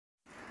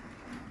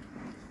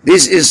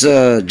This is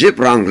a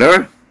Jeep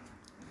Wrangler,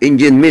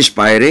 engine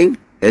misfiring,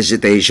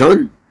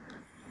 hesitation,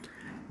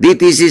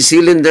 DTC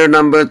cylinder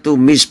number 2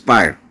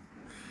 misfire,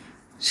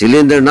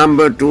 cylinder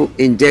number 2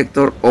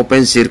 injector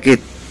open circuit.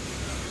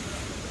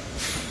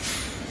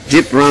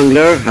 Jeep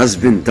Wrangler has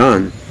been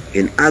done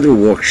in other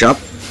workshop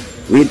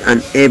with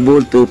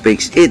unable to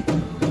fix it.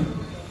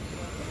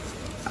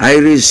 I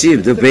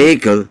received the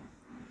vehicle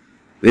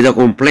with a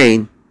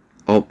complaint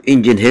of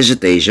engine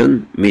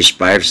hesitation,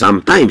 misfire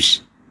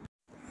sometimes.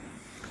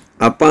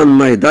 Upon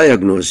my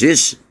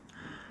diagnosis,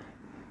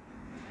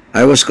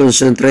 I was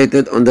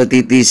concentrated on the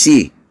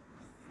TTC.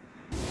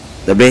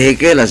 The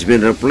vehicle has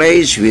been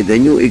replaced with a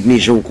new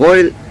ignition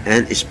coil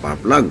and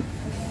spark plug.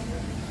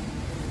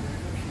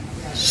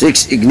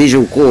 6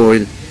 ignition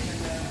coil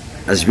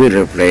has been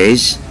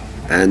replaced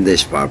and the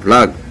spark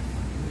plug.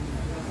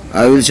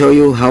 I will show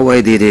you how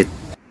I did it.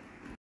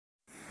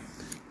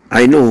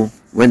 I know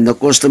when the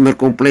customer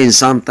complains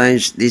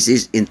sometimes this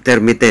is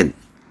intermittent.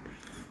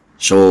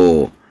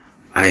 So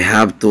I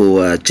have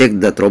to check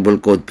the trouble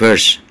code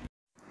first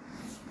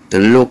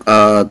and look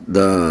at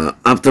the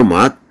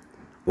aftermath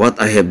what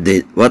I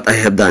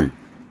have done.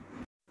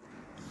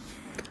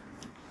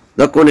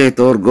 The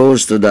connector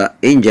goes to the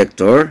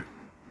injector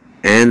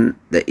and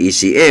the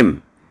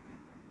ECM.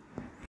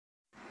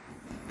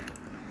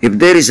 If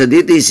there is a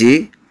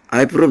DTC,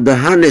 I prove the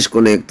harness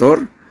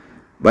connector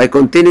by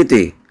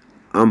continuity.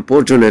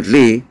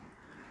 Unfortunately,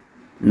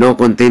 no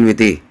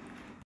continuity.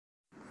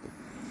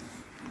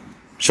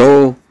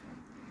 So,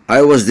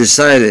 I was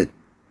decided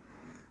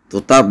to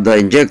tap the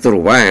injector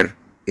wire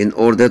in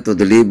order to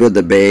deliver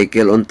the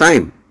vehicle on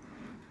time,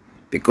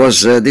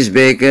 because this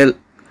vehicle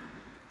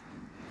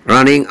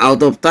running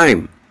out of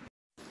time.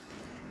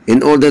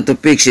 In order to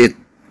fix it,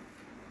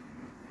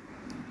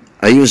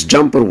 I used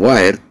jumper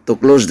wire to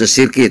close the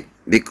circuit,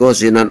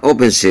 because in an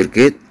open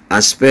circuit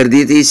as per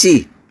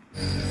DTC.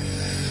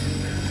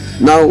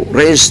 Now,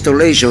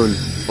 reinstallation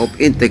of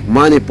intake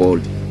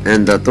manifold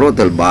and the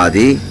throttle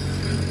body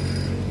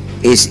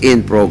is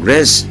in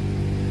progress.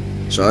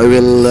 So I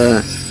will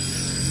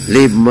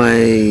leave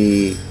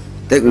my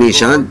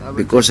technician,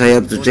 because I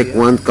have to check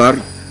one car,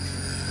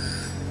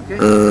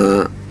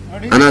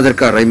 another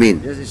car I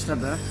mean,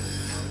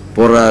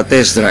 for a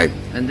test drive.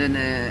 And then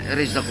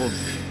erase the code.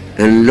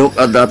 And look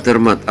at the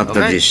aftermath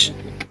after this.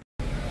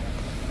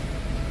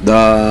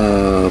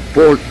 The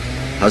fault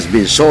has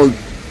been solved.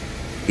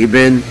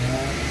 Even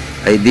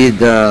I did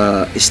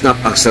snap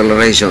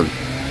acceleration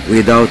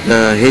without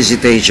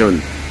hesitation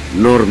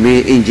nor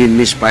engine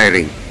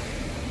misfiring.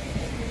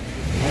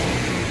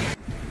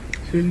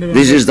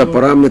 This is the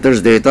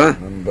parameters data.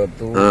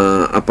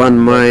 Upon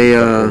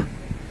my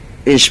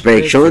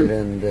inspection,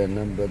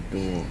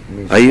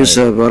 I use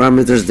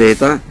parameters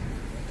data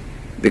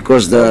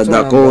because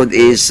the code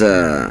is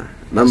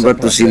number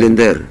 2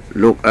 cylinder.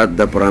 Look at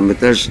the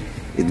parameters.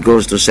 It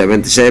goes to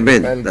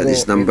 77. That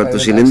is number 2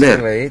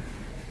 cylinder.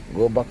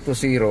 Go back to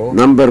 0.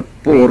 Number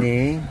 4,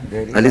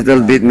 a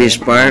little bit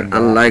misfire,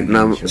 unlike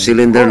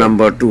cylinder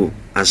number 2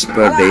 as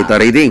per data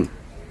reading.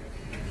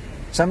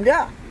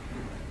 Samja.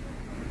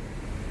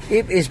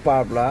 If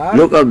spark plug,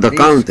 look at the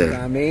counter.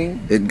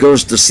 It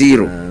goes to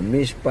 0.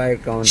 Misfire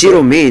counter.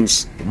 0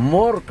 means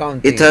more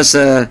counting. it has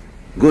a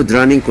good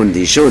running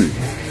condition.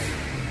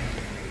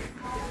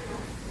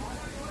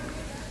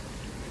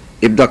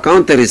 If the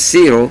counter is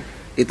 0,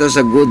 it has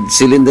a good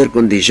cylinder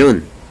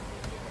condition.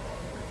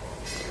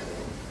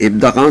 If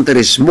the counter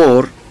is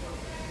more,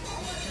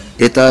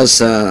 it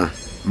has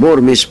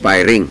more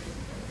misfiring.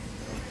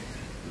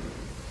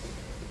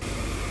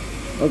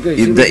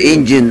 If the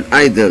engine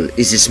idle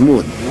is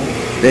smooth,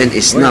 then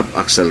snap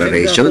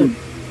acceleration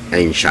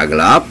and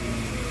shuggle up.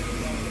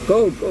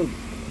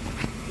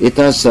 It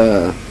has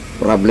a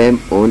problem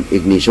on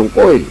ignition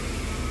coil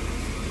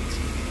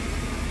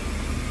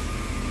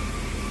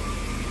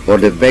or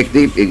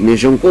defective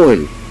ignition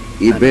coil,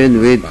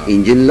 even with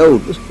engine load.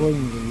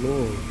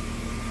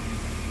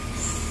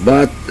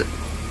 But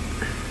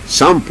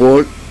some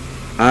faults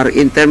are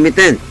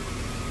intermittent.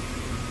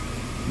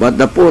 But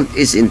the fault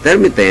is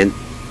intermittent,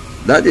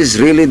 that is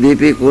really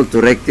difficult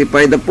to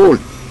rectify the fault.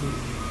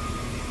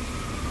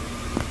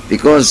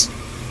 Because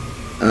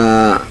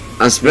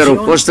as per a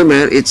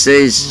customer, it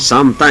says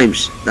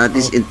sometimes, that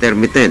is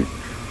intermittent.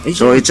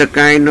 So it's a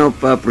kind of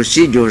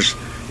procedures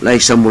like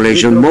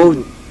simulation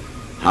mode,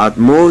 hot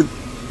mode,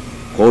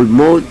 cold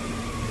mode,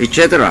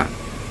 etc.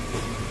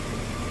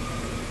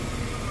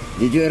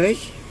 Did you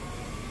erase?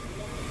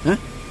 Huh?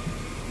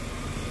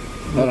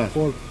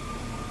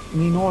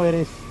 No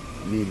eres.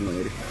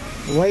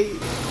 Why?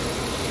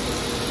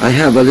 I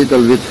have a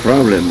little bit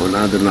problem on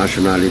other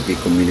nationality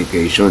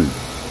communication.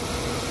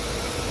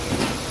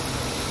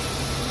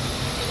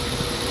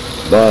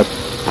 But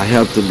I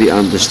have to be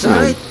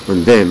understand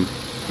on them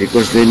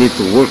because they need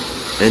to work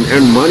and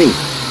earn money.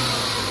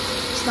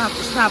 Stop,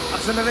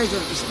 acceleration,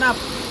 stop.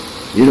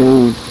 You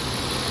know,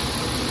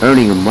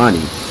 earning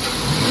money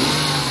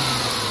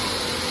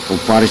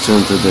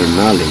comparison to their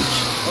knowledge.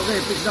 Okay,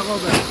 fix the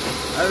cover.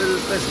 I will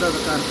press the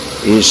car.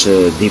 Is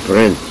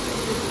different.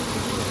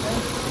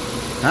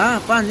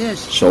 Fun, yes.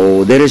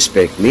 So they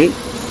respect me.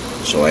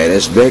 So I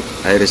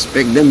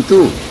respect them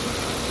too.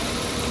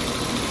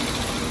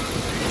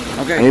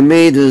 Okay. I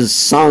made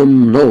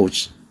some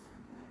notes,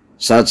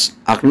 such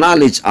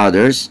acknowledge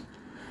others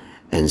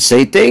and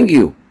say thank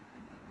you.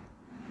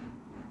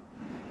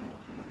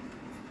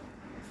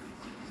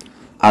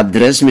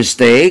 Address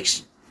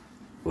mistakes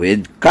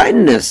with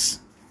kindness.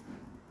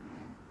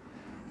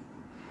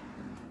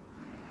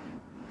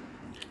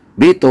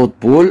 Be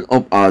thoughtful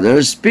of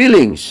others'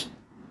 feelings.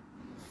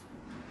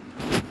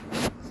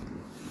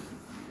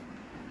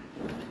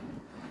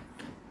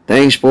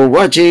 Thanks for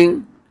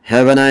watching.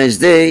 Have a nice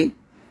day.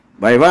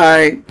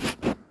 Bye-bye.